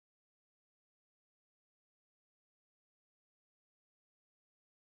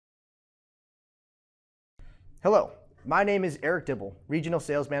Hello, my name is Eric Dibble, Regional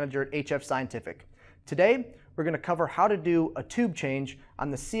Sales Manager at HF Scientific. Today, we're going to cover how to do a tube change on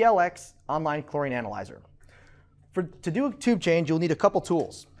the CLX online chlorine analyzer. To do a tube change, you'll need a couple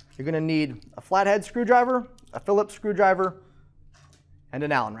tools. You're going to need a flathead screwdriver, a Phillips screwdriver, and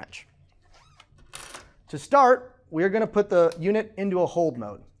an Allen wrench. To start, we're going to put the unit into a hold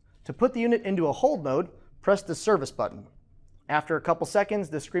mode. To put the unit into a hold mode, press the service button. After a couple seconds,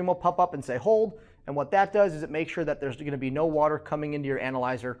 the screen will pop up and say hold, and what that does is it makes sure that there's going to be no water coming into your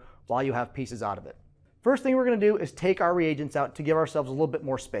analyzer while you have pieces out of it. First thing we're going to do is take our reagents out to give ourselves a little bit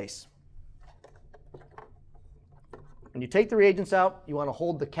more space. When you take the reagents out, you want to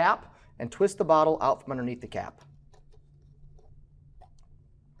hold the cap and twist the bottle out from underneath the cap.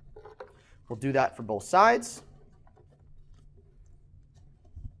 We'll do that for both sides.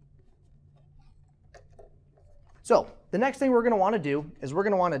 So the next thing we're going to want to do is we're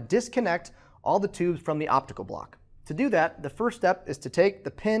going to want to disconnect all the tubes from the optical block. To do that, the first step is to take the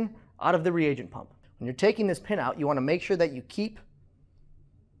pin out of the reagent pump. When you're taking this pin out, you want to make sure that you keep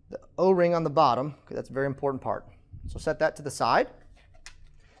the O-ring on the bottom, because that's a very important part. So set that to the side.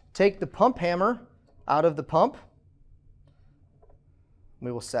 Take the pump hammer out of the pump.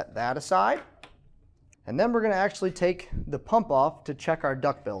 We will set that aside. And then we're going to actually take the pump off to check our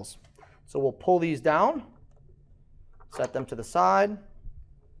duct bills. So we'll pull these down, set them to the side,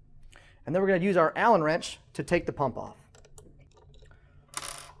 and then we're going to use our Allen wrench to take the pump off.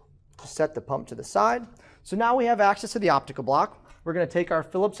 Just set the pump to the side. So now we have access to the optical block. We're going to take our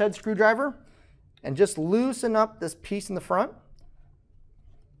Phillips head screwdriver and just loosen up this piece in the front.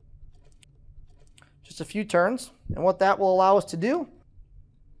 Just a few turns. And what that will allow us to do,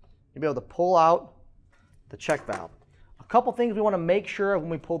 you'll be able to pull out the check valve. A couple things we want to make sure of when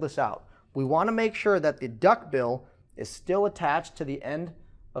we pull this out. We want to make sure that the duct bill is still attached to the end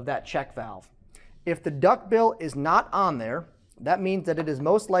of that check valve. If the duct bill is not on there, that means that it is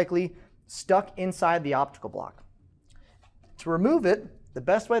most likely stuck inside the optical block. To remove it, the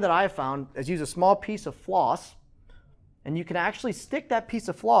best way that I have found is use a small piece of floss, and you can actually stick that piece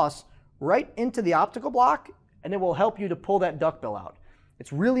of floss right into the optical block, and it will help you to pull that duct bill out.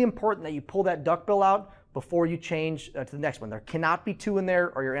 It's really important that you pull that duct bill out before you change to the next one. There cannot be two in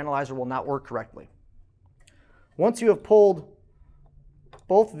there or your analyzer will not work correctly. Once you have pulled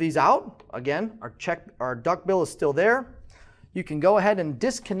both of these out, again, our duct bill is still there. You can go ahead and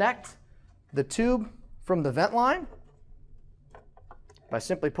disconnect the tube from the vent line by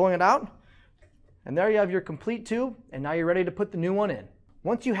simply pulling it out. And there you have your complete tube, and now you're ready to put the new one in.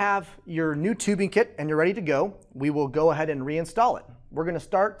 Once you have your new tubing kit and you're ready to go, we will go ahead and reinstall it. We're going to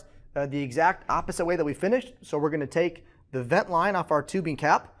start the exact opposite way that we finished. So we're going to take the vent line off our tubing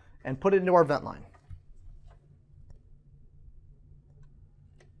cap and put it into our vent line.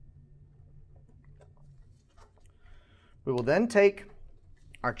 We will then take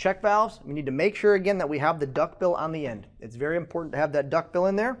our check valves. We need to make sure again that we have the duct bill on the end. It's very important to have that duct bill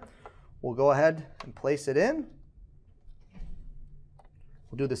in there. We'll go ahead and place it in.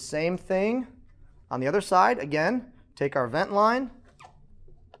 We'll do the same thing on the other side. Again, take our vent line,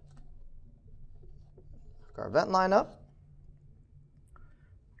 hook our vent line up,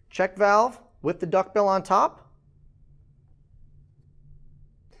 check valve with the duct bill on top.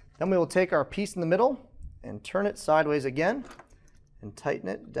 Then we will take our piece in the middle and turn it sideways again and tighten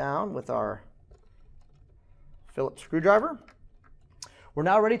it down with our Phillips screwdriver. We're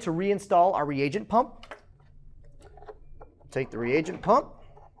now ready to reinstall our reagent pump. Take the reagent pump.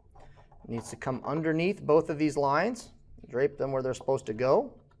 It needs to come underneath both of these lines. Drape them where they're supposed to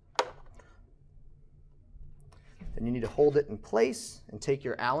go. Then you need to hold it in place and take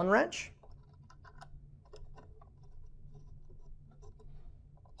your Allen wrench.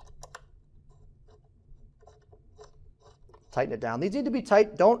 Tighten it down. These need to be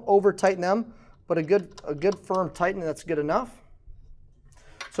tight. Don't over tighten them, but a good firm tightening, that's good enough.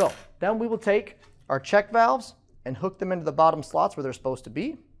 So then we will take our check valves and hook them into the bottom slots where they're supposed to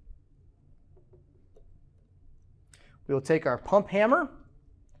be. We will take our pump hammer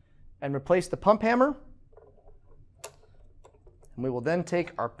and replace the pump hammer. And we will then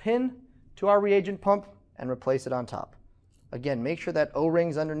take our pin to our reagent pump and replace it on top. Again, make sure that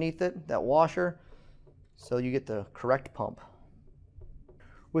O-ring's underneath it, that washer, so you get the correct pump.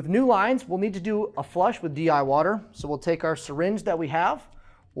 With new lines, we'll need to do a flush with DI water. So we'll take our syringe that we have.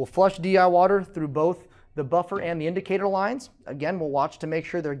 We'll flush DI water through both the buffer and the indicator lines. Again, we'll watch to make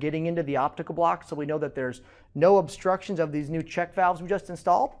sure they're getting into the optical block so we know that there's no obstructions of these new check valves we just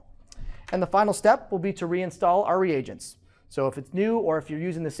installed. And the final step will be to reinstall our reagents. So if it's new or if you're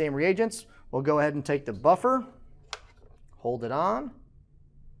using the same reagents, we'll go ahead and take the buffer, hold it on,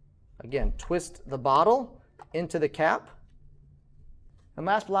 again, twist the bottle into the cap. And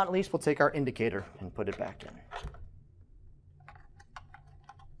last but not least, we'll take our indicator and put it back in.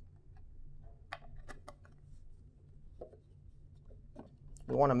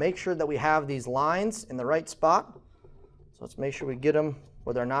 We want to make sure that we have these lines in the right spot. So let's make sure we get them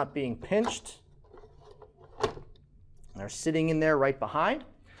where they're not being pinched. They're sitting in there right behind.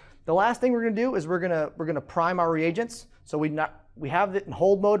 The last thing we're going to do is we're going to prime our reagents. So we have it in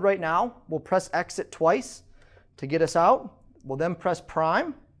hold mode right now. We'll press exit twice to get us out. We'll then press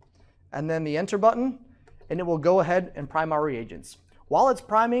prime and then the enter button, and it will go ahead and prime our reagents. While it's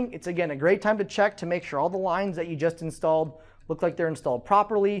priming, it's again a great time to check to make sure all the lines that you just installed look like they're installed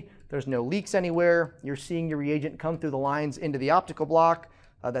properly. There's no leaks anywhere. You're seeing your reagent come through the lines into the optical block,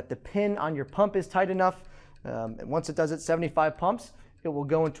 that the pin on your pump is tight enough. And once it does its 75 pumps, it will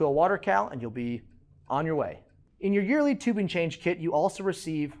go into a water cal and you'll be on your way. In your yearly tubing change kit, you also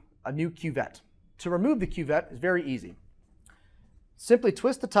receive a new cuvette. To remove the cuvette is very easy. Simply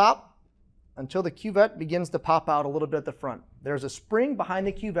twist the top until the cuvette begins to pop out a little bit at the front. There's a spring behind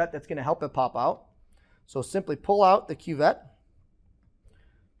the cuvette that's going to help it pop out. So simply pull out the cuvette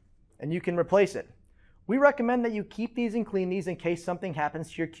and you can replace it. We recommend that you keep these and clean these in case something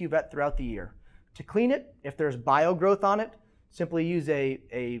happens to your cuvette throughout the year. To clean it, if there's bio growth on it, simply use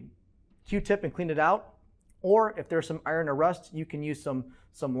a Q-tip and clean it out. Or if there's some iron or rust, you can use some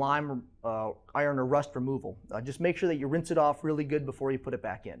lime iron or rust removal. Just make sure that you rinse it off really good before you put it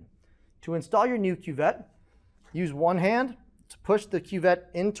back in. To install your new cuvette, use one hand to push the cuvette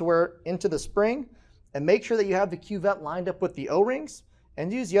into the spring, and make sure that you have the cuvette lined up with the O-rings,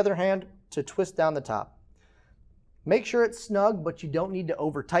 and use the other hand to twist down the top. Make sure it's snug, but you don't need to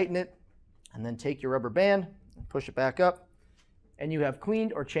over tighten it. And then take your rubber band and push it back up, and you have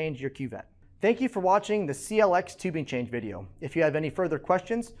cleaned or changed your cuvette. Thank you for watching the CLX tubing change video. If you have any further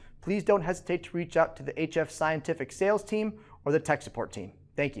questions, please don't hesitate to reach out to the HF Scientific sales team or the tech support team.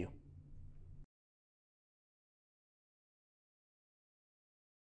 Thank you.